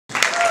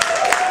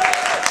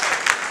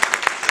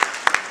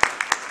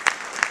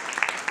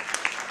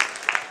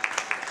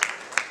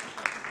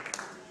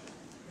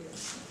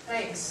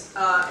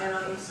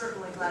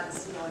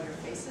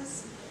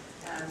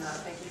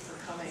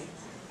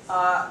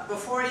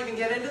Before I even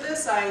get into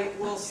this, I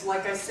will,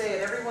 like I say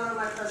at every one of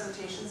my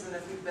presentations, and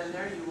if you've been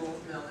there, you will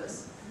know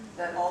this,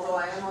 that although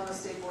I am on the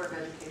State Board of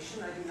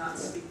Education, I do not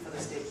speak for the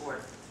State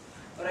Board.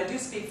 But I do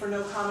speak for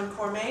No Common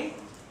Core Maine,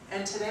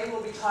 and today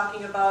we'll be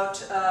talking about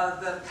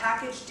the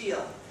package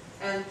deal.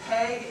 And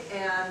Peg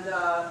and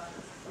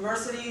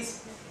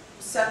Mercedes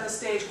set the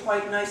stage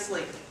quite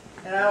nicely.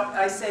 And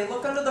I say,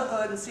 look under the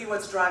hood and see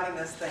what's driving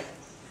this thing.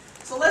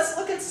 So let's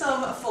look at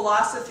some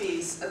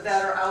philosophies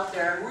that are out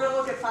there. And we're going to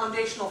look at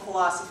foundational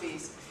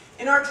philosophies.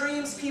 In our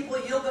dreams, people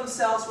yield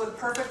themselves with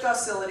perfect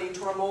docility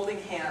to our molding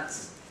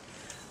hands.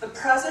 The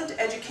present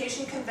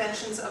education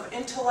conventions of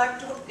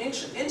intellectual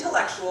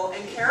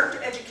and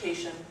character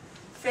education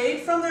fade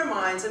from their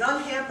minds, and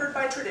unhampered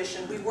by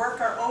tradition, we work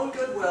our own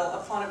goodwill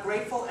upon a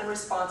grateful and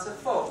responsive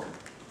folk.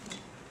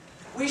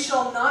 We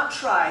shall not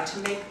try to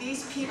make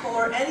these people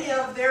or any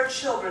of their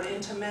children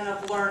into men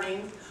of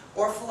learning,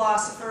 or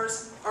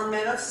philosophers, or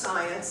men of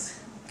science.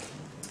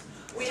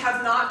 We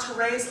have not to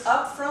raise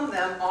up from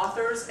them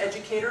authors,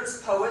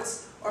 educators,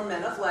 poets, or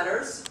men of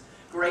letters,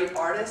 great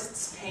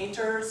artists,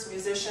 painters,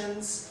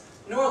 musicians,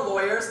 nor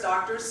lawyers,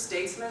 doctors,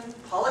 statesmen,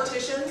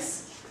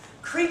 politicians,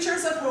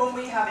 creatures of whom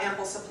we have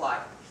ample supply.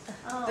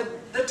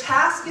 The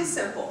task is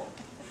simple.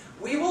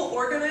 We will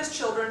organize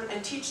children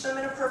and teach them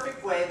in a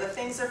perfect way the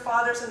things their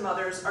fathers and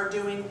mothers are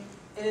doing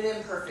in an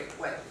imperfect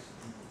way.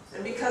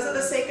 And because of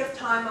the sake of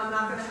time, I'm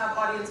not going to have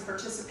audience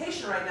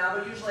participation right now,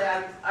 but usually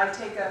I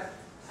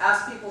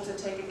ask people to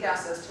take a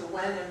guess as to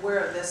when and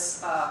where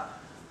this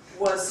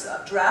was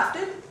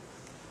drafted.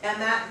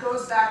 And that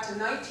goes back to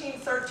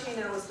 1913,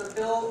 and it was the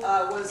bill,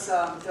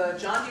 the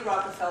John D.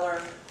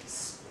 Rockefeller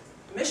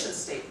mission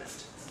statement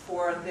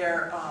for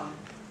their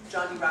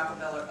John D.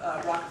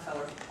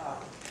 Rockefeller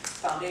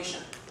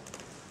Foundation.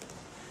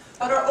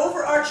 But our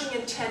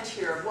overarching intent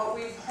here, what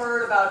we've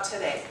heard about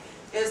today,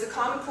 is the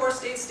Common Core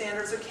State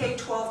Standards, or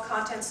K-12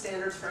 content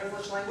standards for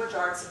English language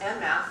arts and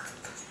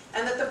math,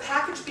 and that the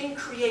package being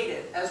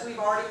created, as we've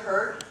already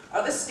heard,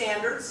 are the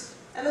standards,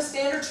 and the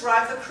standards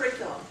drive the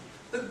curriculum.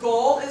 The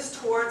goal is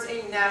towards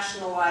a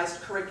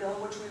nationalized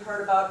curriculum, which we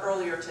heard about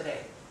earlier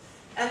today.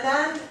 And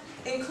then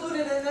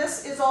included in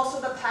this is also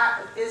the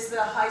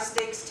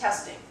high-stakes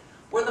testing,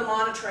 where the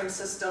monitoring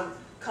system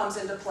comes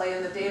into play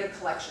in the data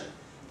collection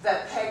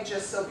that Peg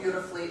just so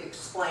beautifully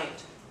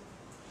explained.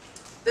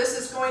 This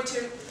is going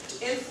to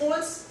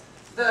influence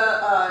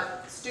the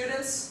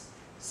students'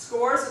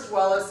 scores as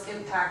well as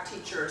impact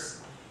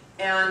teachers.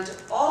 And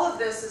all of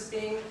this is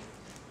being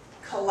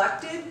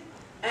collected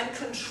and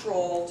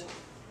controlled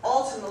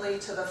ultimately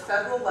to the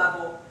federal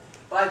level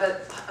by the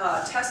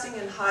testing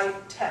in the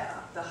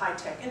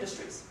high-tech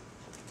industries.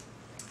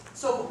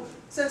 So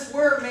since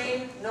we're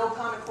Maine, No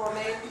Common Core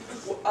Maine,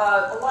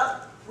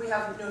 we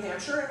have New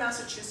Hampshire and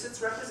Massachusetts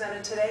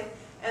represented today,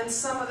 and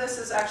some of this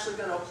is actually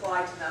going to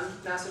apply to them.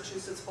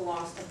 Massachusetts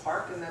belongs to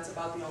Park, and that's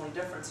about the only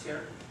difference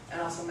here. And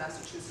also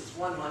Massachusetts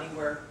won money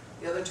where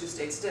the other two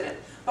states didn't.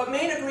 But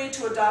Maine agreed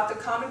to adopt the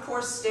Common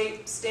Core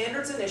State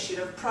Standards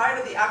Initiative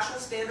prior to the actual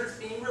standards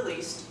being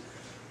released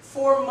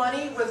for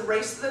money with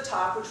Race to the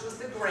Top, which was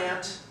the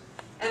grant.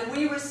 And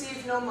we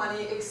received no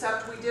money,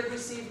 except we did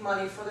receive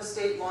money for the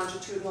state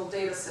longitudinal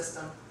data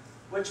system,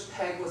 which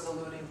Peg was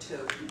alluding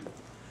to.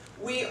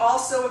 We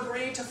also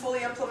agreed to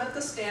fully implement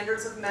the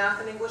standards of math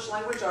and English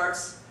language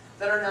arts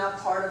that are now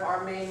part of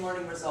our Maine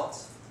learning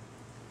results.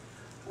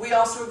 We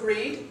also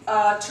agreed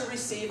to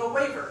receive a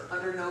waiver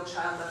under No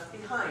Child Left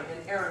Behind,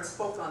 and Aaron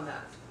spoke on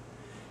that.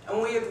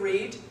 And we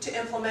agreed to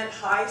implement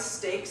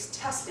high-stakes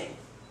testing,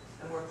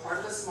 and we're part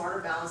of the Smarter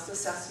Balanced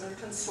Assessment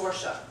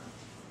Consortia.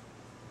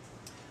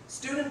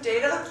 Student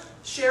data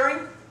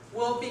sharing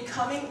will be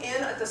coming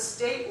in at the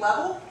state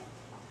level,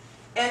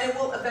 and it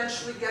will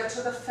eventually get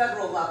to the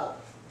federal level.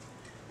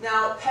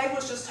 Now, Peg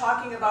was just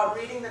talking about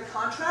reading the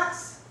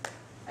contracts,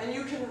 and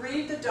you can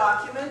read the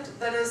document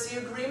that is the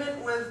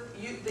agreement with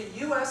the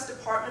U.S.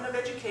 Department of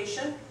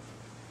Education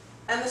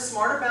and the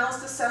Smarter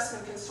Balanced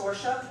Assessment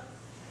Consortia,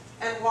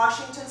 and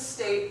Washington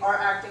State, our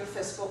acting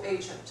fiscal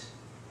agent.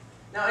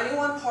 Now,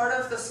 anyone part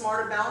of the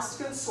Smarter Balanced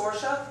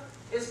Consortia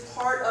is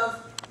part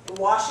of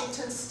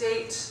Washington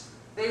State.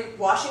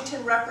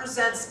 Washington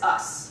represents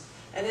us.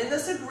 And in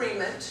this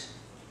agreement,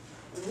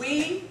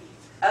 we,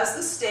 as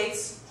the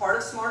states, part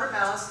of Smarter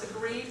Balanced,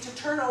 agreed to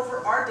turn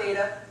over our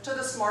data to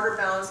the Smarter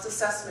Balanced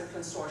Assessment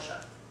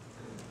Consortia.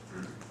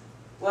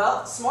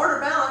 Well, Smarter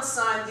Balanced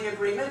signed the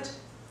agreement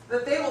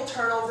that they will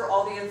turn over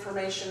all the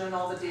information and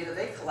all the data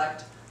they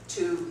collect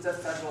to the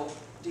federal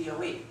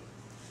DOE.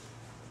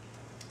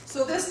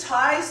 So this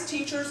ties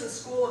teachers and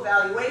school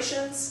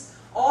evaluations,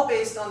 all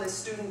based on this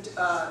student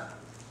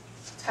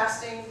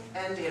testing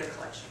and data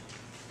collection.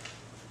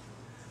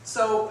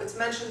 So it's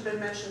been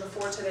mentioned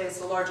before today, it's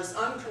the largest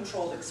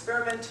uncontrolled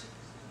experiment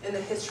in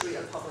the history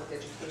of public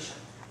education.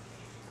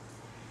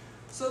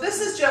 So this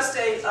is just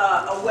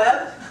a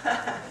web,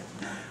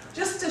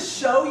 just to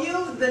show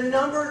you the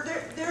number.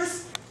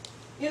 There's,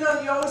 you know,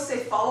 you always say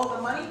follow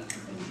the money.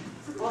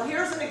 Well,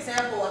 here's an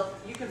example of,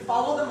 you can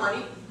follow the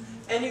money,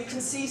 and you can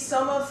see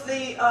some of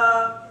the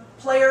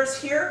players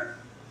here.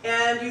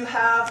 And you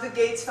have the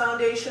Gates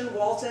Foundation,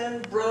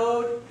 Walton,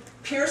 Broad,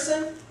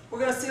 Pearson. We're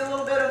going to see a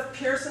little bit of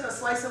Pearson, a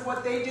slice of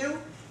what they do.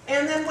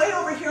 And then way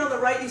over here on the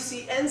right, you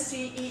see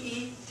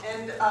NCEE,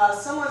 and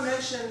someone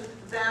mentioned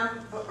them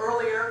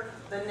earlier,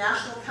 the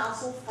National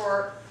Council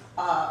for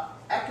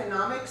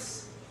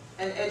Economics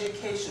and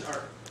Education,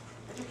 or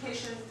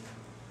Education,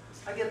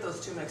 I get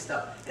those two mixed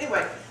up.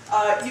 Anyway,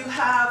 you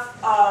have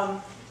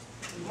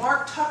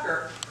Mark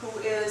Tucker, who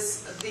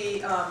is the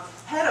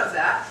head of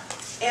that,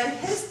 and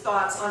his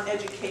thoughts on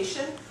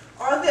education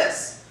are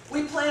this: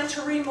 we plan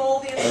to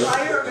remold the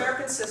entire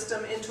American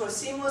system into a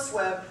seamless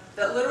web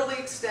that literally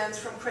extends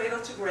from cradle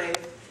to grave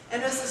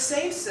and is the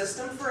same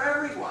system for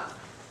everyone,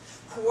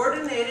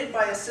 coordinated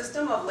by a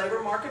system of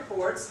labor market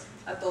boards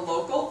at the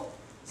local,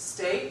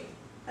 state,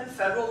 and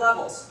federal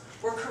levels,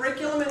 where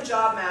curriculum and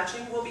job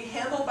matching will be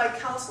handled by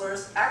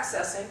counselors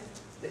accessing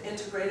the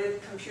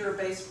integrated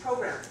computer-based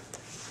program.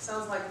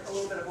 Sounds like a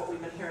little bit of what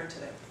we've been hearing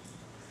today.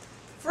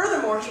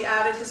 Furthermore, he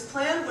added, his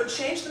plan would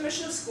change the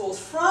mission of schools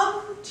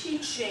from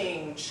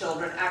teaching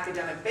children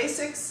academic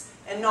basics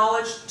and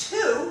knowledge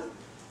to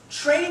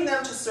training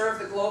them to serve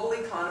the global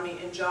economy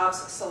in jobs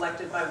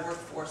selected by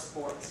workforce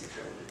boards.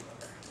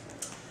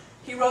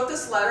 He wrote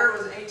this letter. It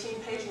was an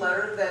 18-page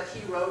letter that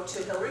he wrote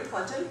to Hillary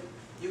Clinton.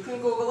 You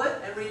can Google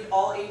it and read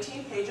all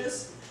 18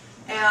 pages.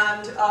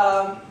 And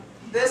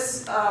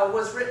this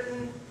was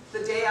written the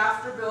day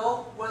after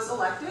Bill was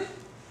elected.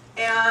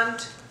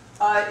 And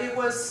it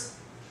was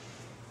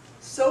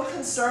so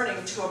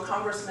concerning to a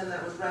congressman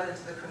that was read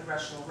into the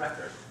congressional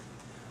record.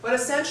 But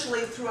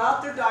essentially,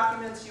 throughout their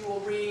documents, you will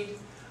read,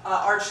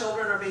 our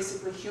children are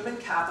basically human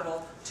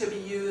capital to be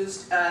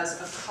used as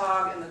a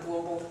cog in the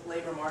global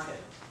labor market.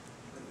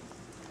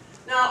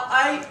 Now,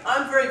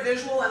 I'm very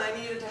visual, and I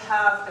needed to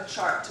have a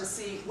chart to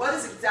see what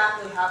is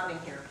exactly happening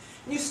here.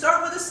 And you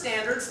start with the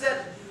standards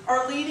that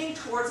are leading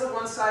towards a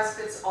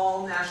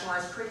one-size-fits-all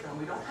nationalized curriculum.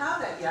 We don't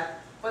have that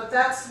yet, but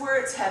that's where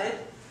it's headed.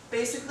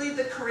 Basically,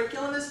 the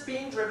curriculum is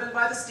being driven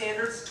by the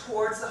standards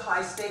towards the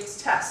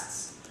high-stakes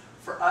tests.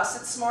 For us,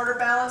 it's Smarter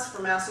Balance.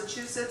 For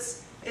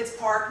Massachusetts, it's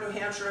PARCC. New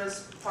Hampshire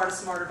is part of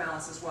Smarter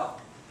Balance as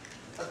well.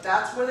 But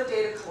that's where the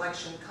data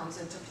collection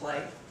comes into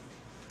play.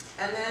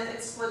 And then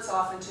it splits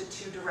off into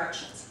two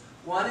directions.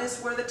 One is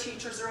where the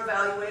teachers are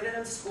evaluated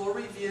and school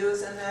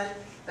reviews, and then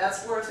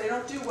that's where if they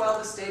don't do well,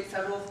 the state,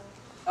 federal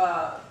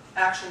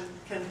action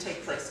can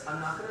take place. I'm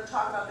not going to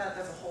talk about that.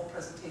 That's a whole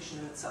presentation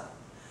in itself.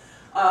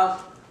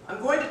 I'm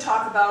going to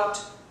talk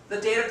about the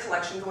data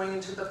collection going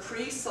into the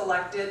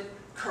pre-selected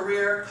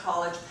career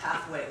college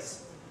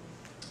pathways,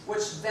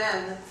 which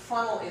then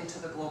funnel into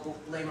the global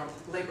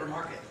labor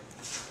market.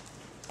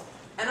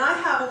 And I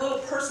have a little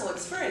personal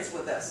experience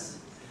with this.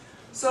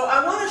 So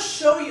I want to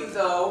show you,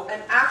 though,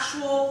 an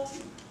actual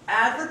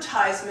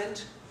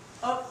advertisement.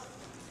 Oh,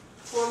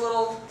 poor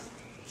little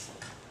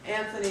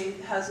Anthony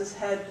has his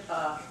head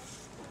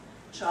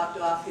chopped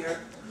off here.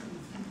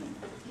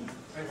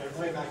 Right,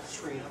 way back the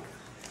screen.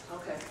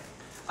 Okay.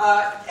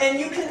 And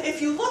you can,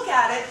 if you look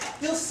at it,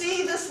 you'll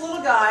see this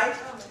little guy.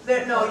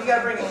 No, you got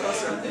to bring it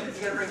closer. You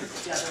got to bring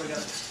it. Yeah, there we go.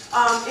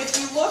 If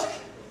you look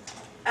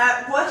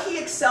at what he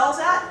excels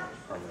at,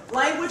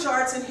 language,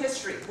 arts, and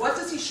history. What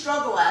does he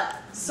struggle at?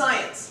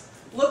 Science.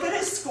 Look at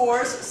his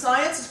scores.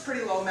 Science is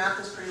pretty low, math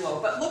is pretty low.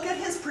 But look at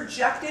his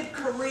projected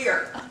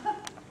career.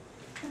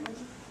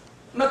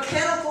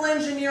 Mechanical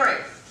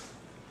engineering.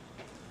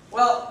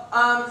 Well,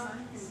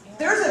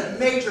 there's a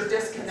major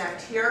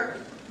disconnect here,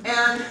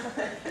 and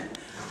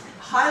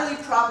highly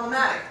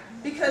problematic.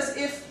 Because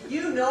if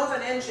you know of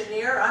an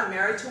engineer, I'm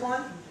married to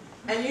one,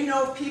 and you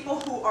know of people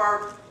who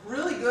are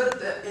really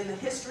good at in the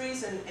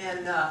histories and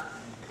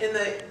in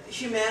the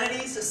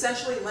humanities,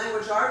 essentially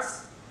language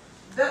arts,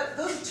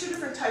 those are two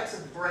different types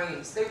of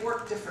brains. They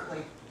work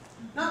differently.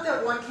 Not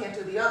that one can't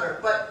do the other,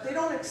 but they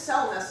don't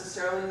excel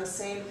necessarily in the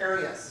same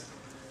areas.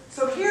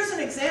 So here's an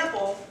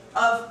example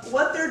of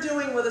what they're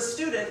doing with a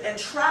student and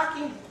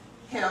tracking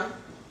him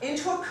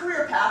into a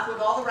career path with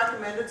all the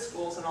recommended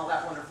schools and all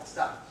that wonderful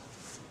stuff.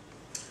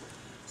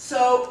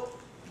 So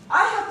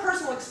I have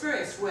personal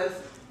experience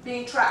with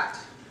being tracked.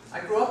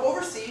 I grew up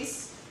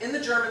overseas in the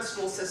German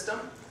school system.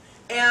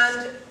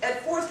 And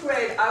at 4th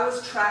grade, I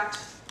was tracked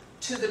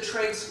to the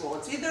trade school.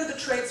 It's either the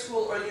trade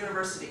school or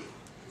university.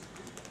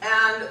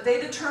 And they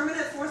determined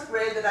at 4th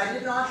grade that I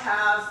did not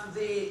have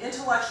the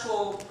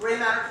intellectual gray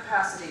matter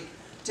capacity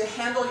to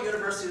handle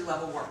university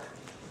level work.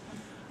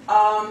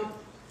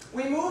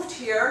 We moved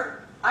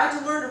here. I had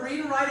to learn to read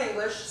and write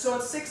English. So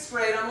in 6th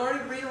grade, I'm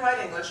learning to read and write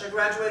English. I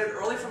graduated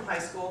early from high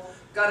school,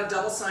 got a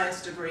double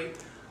science degree.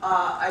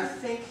 I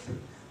think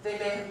they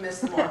may have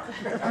missed the mark.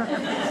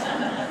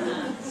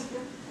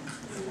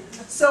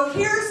 So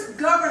here's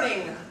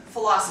governing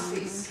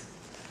philosophies.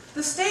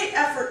 The state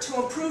effort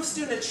to improve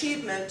student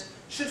achievement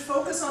should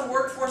focus on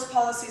workforce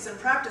policies and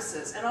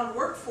practices and on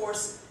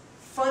workforce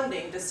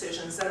funding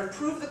decisions that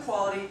improve the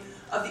quality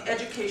of the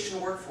education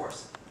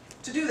workforce.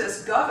 To do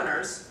this,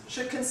 governors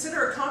should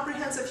consider a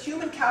comprehensive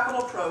human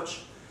capital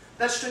approach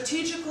that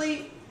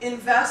strategically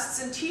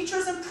invests in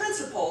teachers and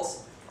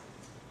principals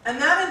And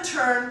that in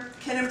turn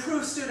can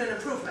improve student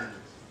improvement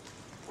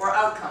or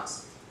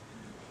outcomes.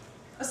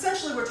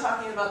 Essentially, we're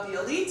talking about the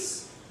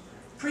elites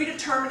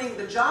predetermining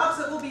the jobs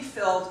that will be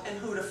filled and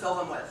who to fill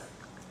them with.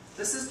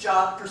 This is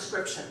job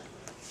prescription.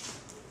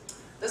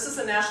 This is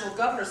the National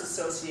Governors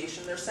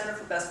Association, their Center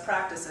for Best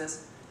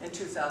Practices in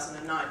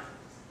 2009.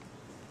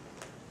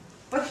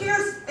 But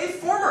here's a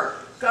former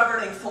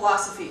governing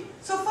philosophy.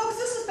 So folks,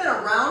 this has been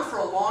around for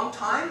a long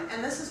time,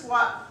 and this is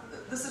what,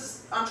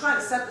 I'm trying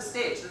to set the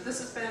stage.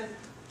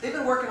 They've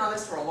been working on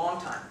this for a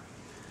long time.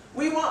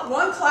 We want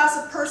one class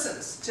of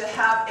persons to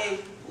have a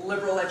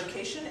liberal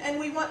education, and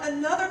we want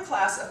another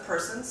class of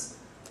persons,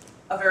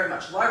 a very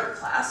much larger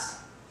class,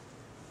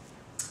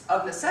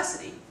 of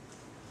necessity,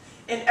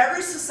 in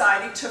every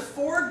society to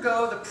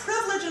forego the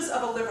privileges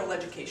of a liberal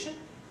education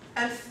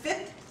and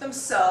fit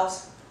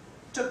themselves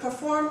to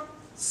perform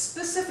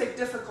specific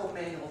difficult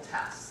manual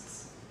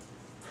tasks.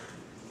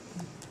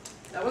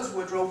 That was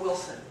Woodrow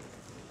Wilson.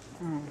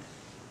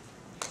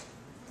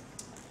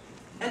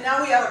 And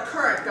now we have a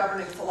current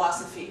governing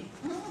philosophy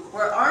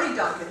where Arne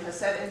Duncan has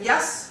said, and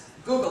yes,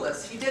 Google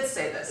this, he did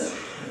say this,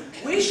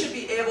 we should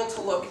be able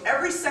to look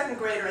every second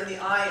grader in the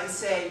eye and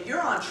say,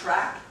 you're on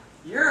track,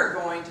 you're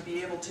going to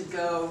be able to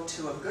go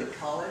to a good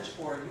college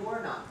or you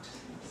are not.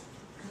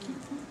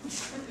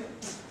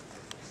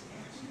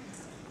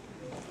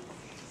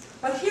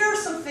 But here are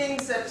some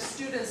things that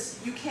students,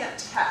 you can't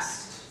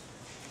test.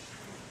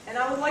 And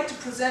I would like to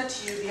present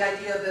to you the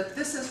idea that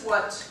this is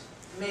what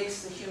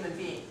makes the human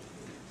being.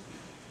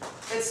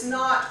 It's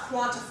not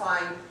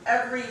quantifying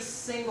every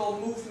single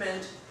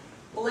movement,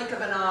 blink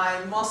of an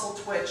eye, muscle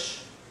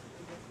twitch,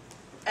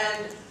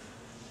 and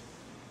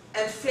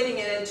fitting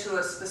it into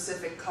a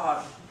specific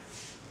cog.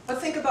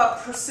 But think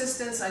about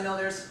persistence. I know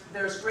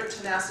there's grit,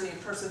 tenacity, and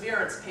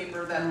perseverance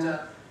paper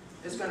that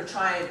is going to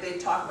try, they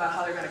talk about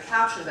how they're going to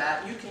capture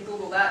that. You can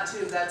Google that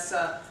too. That's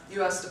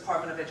U.S.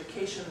 Department of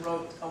Education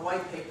wrote a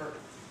white paper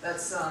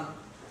that's,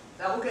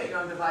 that will get your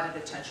undivided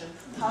attention,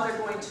 how they're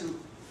going to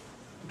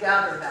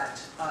gather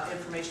that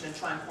information and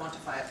try and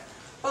quantify it.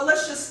 But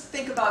let's just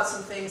think about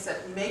some things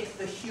that make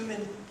the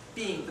human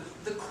being,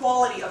 the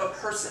quality of a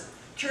person.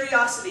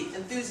 Curiosity,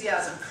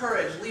 enthusiasm,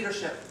 courage,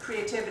 leadership,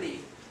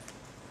 creativity,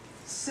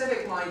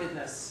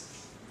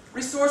 civic-mindedness,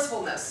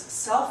 resourcefulness,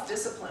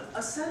 self-discipline,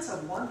 a sense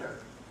of wonder.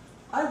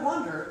 I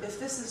wonder if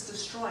this is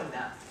destroying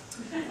that.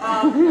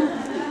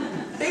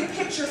 Big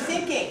picture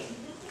thinking,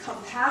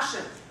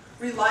 compassion,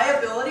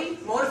 reliability,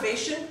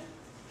 motivation,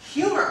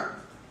 humor,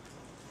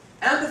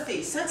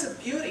 empathy, sense of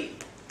beauty,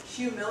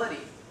 humility,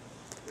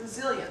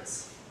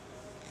 resilience.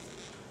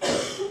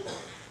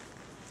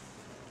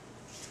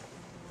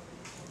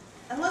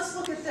 And let's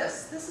look at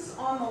this. This is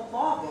on the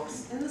law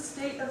books in the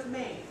state of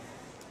Maine.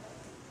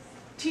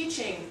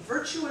 Teaching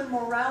virtue and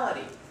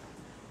morality.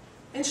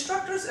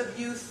 Instructors of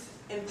youth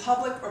in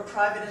public or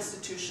private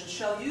institutions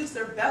shall use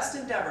their best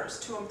endeavors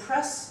to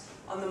impress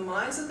on the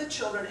minds of the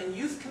children and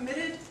youth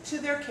committed to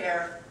their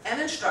care and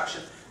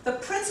instruction the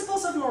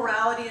principles of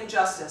morality and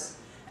justice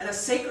and a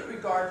sacred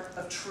regard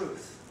of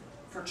truth,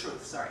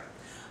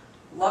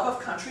 love of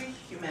country,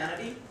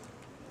 humanity,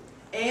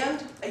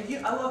 and,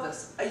 I love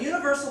this, a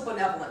universal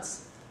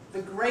benevolence.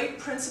 The great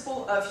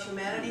principle of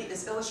humanity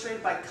is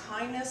illustrated by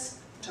kindness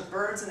to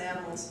birds and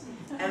animals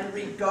and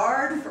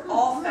regard for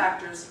all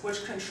factors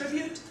which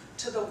contribute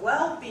to the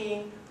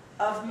well-being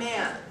of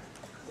man.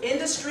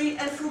 Industry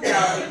and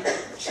frugality,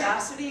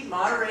 chastity,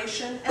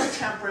 moderation, and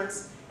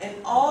temperance, and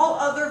all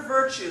other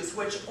virtues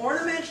which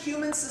ornament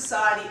human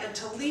society, and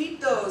to lead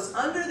those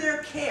under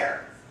their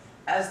care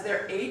as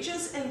their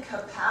ages and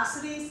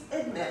capacities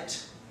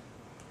admit,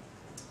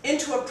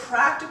 into a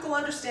practical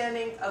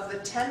understanding of the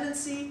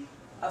tendency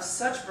of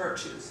such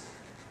virtues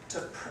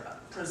to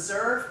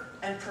preserve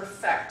and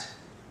perfect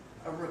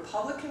a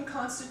republican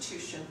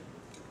constitution,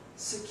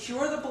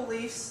 secure the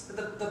beliefs,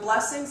 the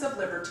blessings of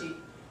liberty,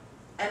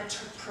 and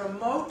to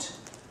promote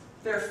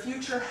their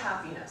future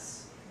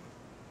happiness.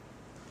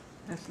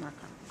 That's not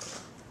common.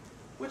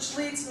 Which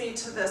leads me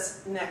to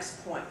this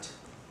next point.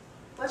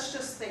 Let's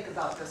just think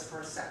about this for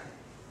a second.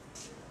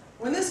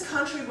 When this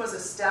country was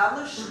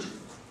established,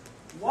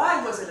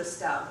 why was it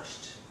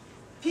established?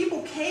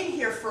 People came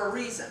here for a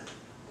reason.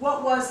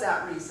 What was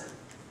that reason?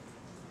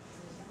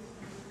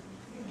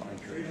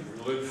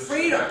 Religious,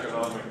 freedom,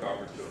 economic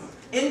opportunity,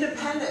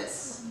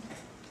 independence,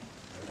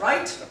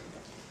 right?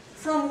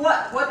 From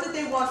what? What did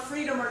they want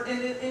freedom or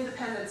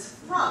independence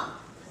from?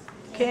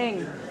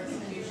 King.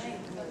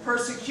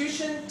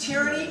 Persecution,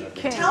 tyranny,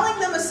 King. Telling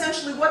them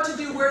essentially what to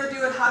do, where to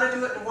do it, how to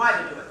do it, and why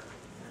to do it.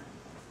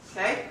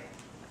 Okay?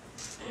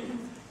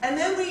 And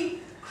then we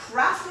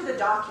crafted a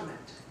document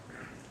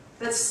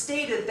that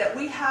stated that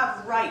we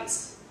have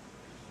rights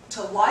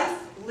to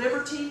life,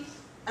 liberty,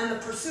 and the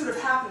pursuit of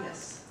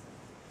happiness.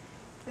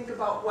 Think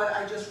about what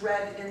I just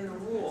read in the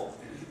rule,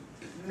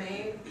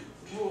 Maine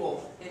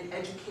rule in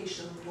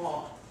education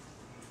law.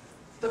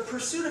 The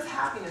pursuit of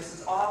happiness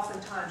is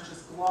oftentimes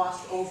just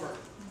glossed over.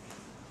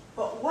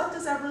 But what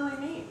does that really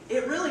mean?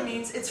 It really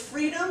means it's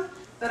freedom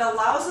that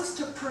allows us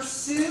to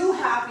pursue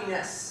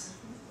happiness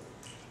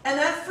And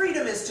that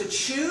freedom is to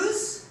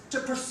choose to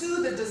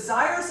pursue the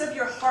desires of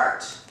your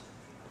heart.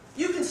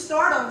 You can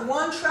start on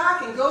one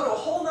track and go to a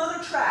whole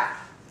nother track.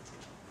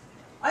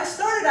 I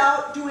started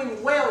out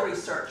doing whale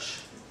research.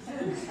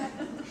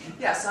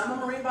 Yes, I'm a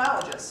marine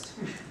biologist.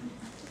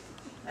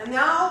 And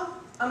now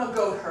I'm a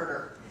goat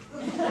herder.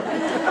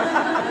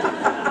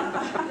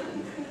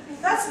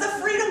 That's the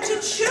freedom to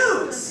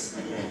choose.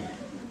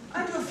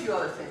 I do a few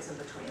other things in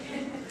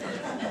between.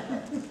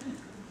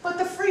 But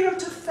the freedom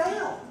to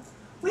fail.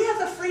 We have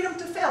the freedom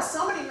to fail.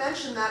 Somebody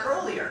mentioned that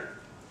earlier.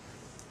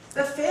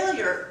 The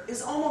failure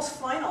is almost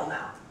final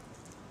now.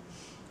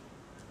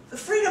 The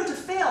freedom to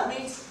fail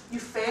means you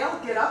fail,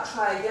 get up,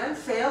 try again,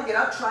 fail, get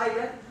up, try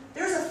again.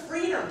 There's a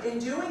freedom in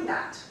doing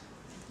that.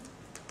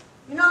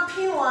 You're not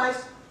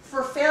penalized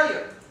for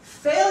failure.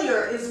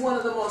 Failure is one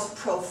of the most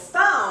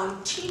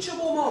profound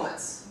teachable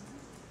moments.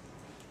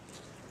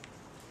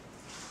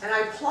 And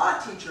I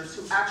applaud teachers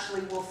who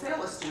actually will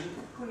fail a student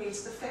who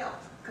needs to fail.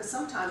 Because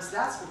sometimes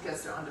that's what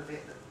gets their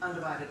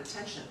undivided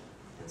attention.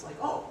 It's like,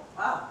 oh,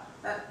 wow,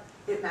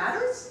 it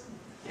matters?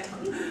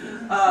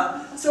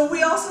 Yeah. So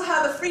we also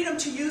have the freedom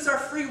to use our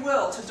free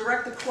will to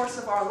direct the course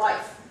of our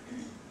life.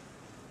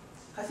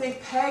 I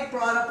think Peg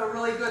brought up a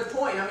really good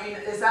point. I mean,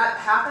 is that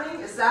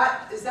happening? Is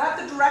that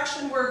the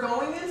direction we're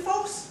going in,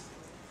 folks?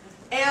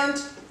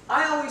 And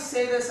I always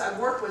say this, I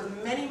work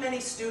with many, many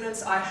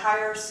students. I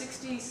hire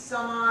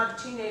 60-some-odd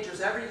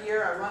teenagers every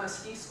year. I run a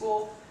ski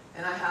school,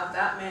 and I have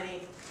that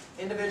many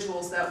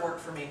individuals that work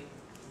for me.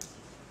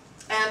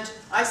 And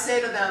I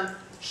say to them,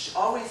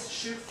 always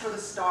shoot for the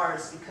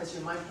stars because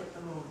you might hit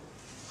the moon.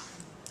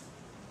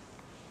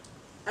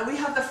 And we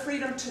have the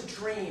freedom to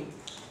dream,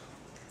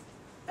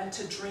 and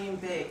to dream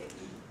big,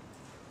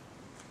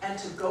 and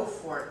to go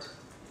for it.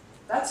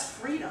 That's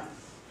freedom.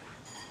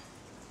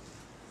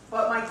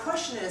 But my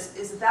question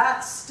is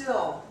that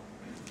still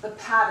the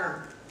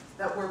pattern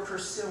that we're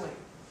pursuing?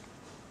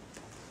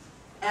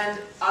 And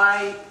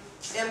I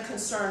am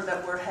concerned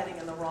that we're heading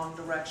in the wrong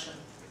direction.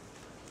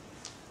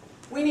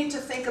 We need to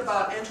think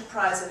about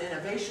enterprise and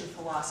innovation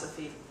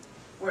philosophy,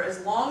 where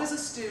as long as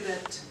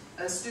students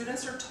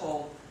are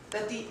told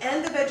that the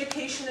end of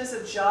education is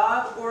a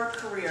job or a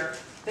career,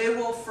 they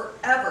will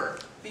forever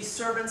be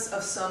servants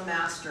of some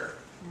master.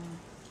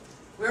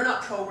 We're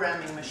not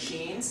programming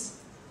machines.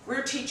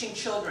 We're teaching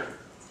children.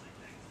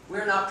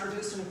 We're not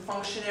producing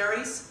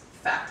functionaries,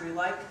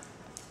 factory-like.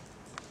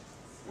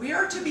 We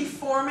are to be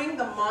forming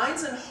the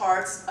minds and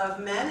hearts of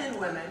men and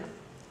women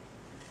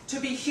to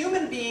be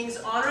human beings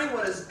honoring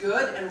what is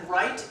good and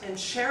right and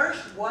cherish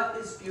what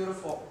is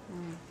beautiful.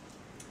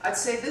 I'd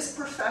say this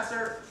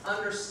professor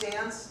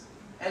understands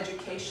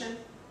education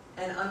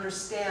and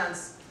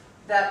understands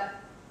that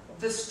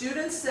the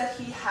students that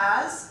he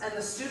has and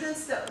the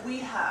students that we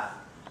have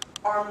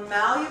are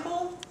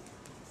malleable,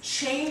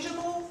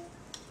 changeable,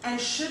 and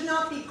should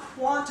not be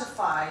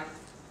quantified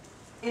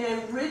in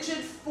a rigid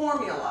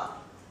formula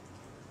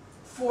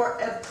for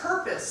a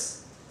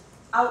purpose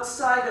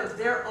outside of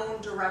their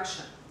own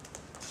direction.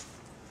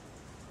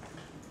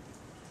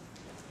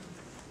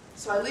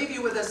 So I leave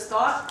you with this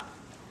thought.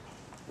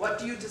 What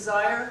do you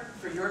desire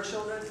for your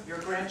children, your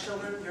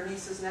grandchildren, your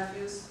nieces,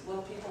 nephews,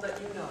 little people that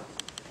you know?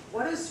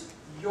 What is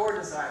your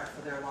desire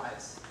for their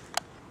lives?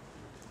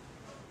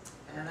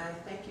 And I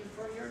thank you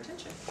for your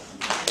attention.